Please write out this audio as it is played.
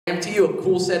to you, a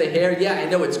cool set of hair. Yeah, I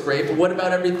know it's great, but what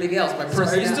about everything else? My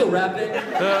personality. Are you still rapping?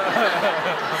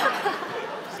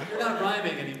 You're not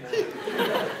rhyming anymore.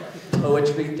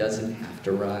 Poetry doesn't have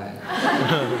to rhyme.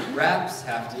 Raps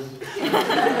have to.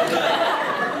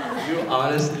 You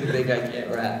honestly think I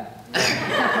can't rap?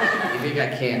 You think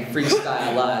I can't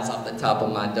freestyle lies off the top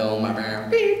of my dome?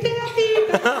 You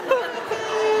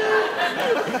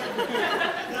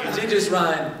did just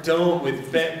rhyme dome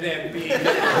with bam bam beat.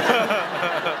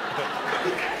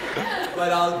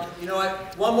 But you know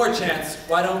what? One more chance.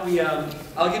 Why don't we,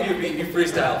 I'll give you a beat, you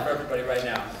freestyle for everybody right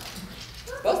now.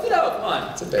 Bust it out, come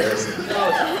on. It's embarrassing. No,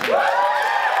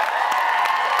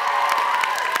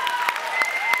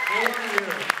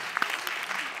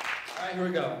 All right, here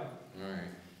we go. All right.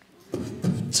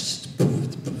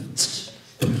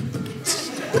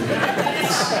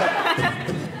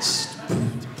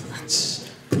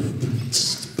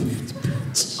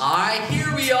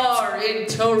 Here we are in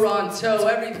Toronto.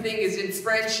 Everything is in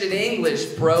French and English,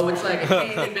 bro. It's like I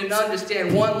can't even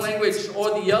understand one language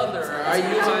or the other. Are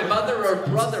you my mother or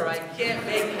brother? I can't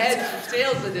make heads or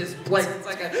tails of this place. It's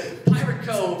like a pirate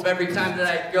cove every time that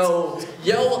I go.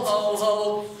 Yo ho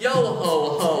ho, yo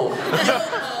ho ho, yo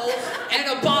ho, and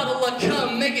a bottle of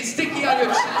cum. Make it sticky on your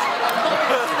chest like a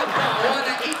fucking cinnamon.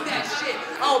 Wanna eat that shit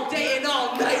all day and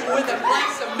all night with a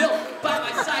glass of milk by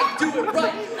my side. Do it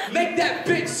right. Make that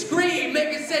bitch scream. Make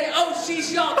it say, oh,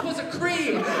 she's y'all, 'twas a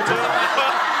cream.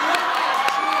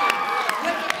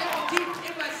 Deep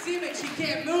in my semen, she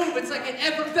can't move. It's like an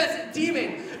effervescent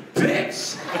demon.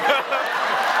 Bitch.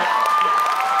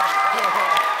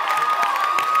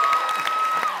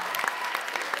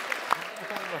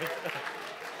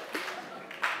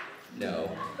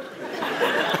 No.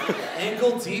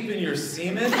 Ankle deep in your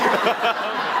semen?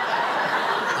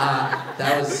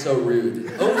 That was so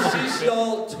rude. Oh, she's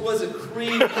y'all, 'twas a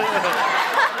cream.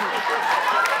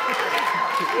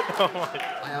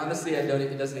 I honestly,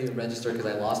 it doesn't even register because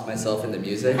I lost myself in the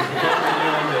music.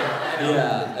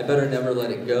 Yeah, I better never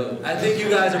let it go. I think you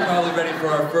guys are probably ready for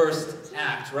our first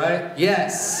act, right?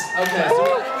 Yes. Okay, so why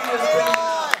don't we just bring them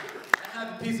out and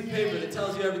have a piece of paper that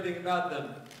tells you everything about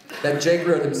them. That Jake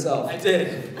wrote himself. I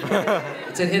did.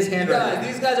 It's in his handwriting.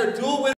 These guys are dual winners.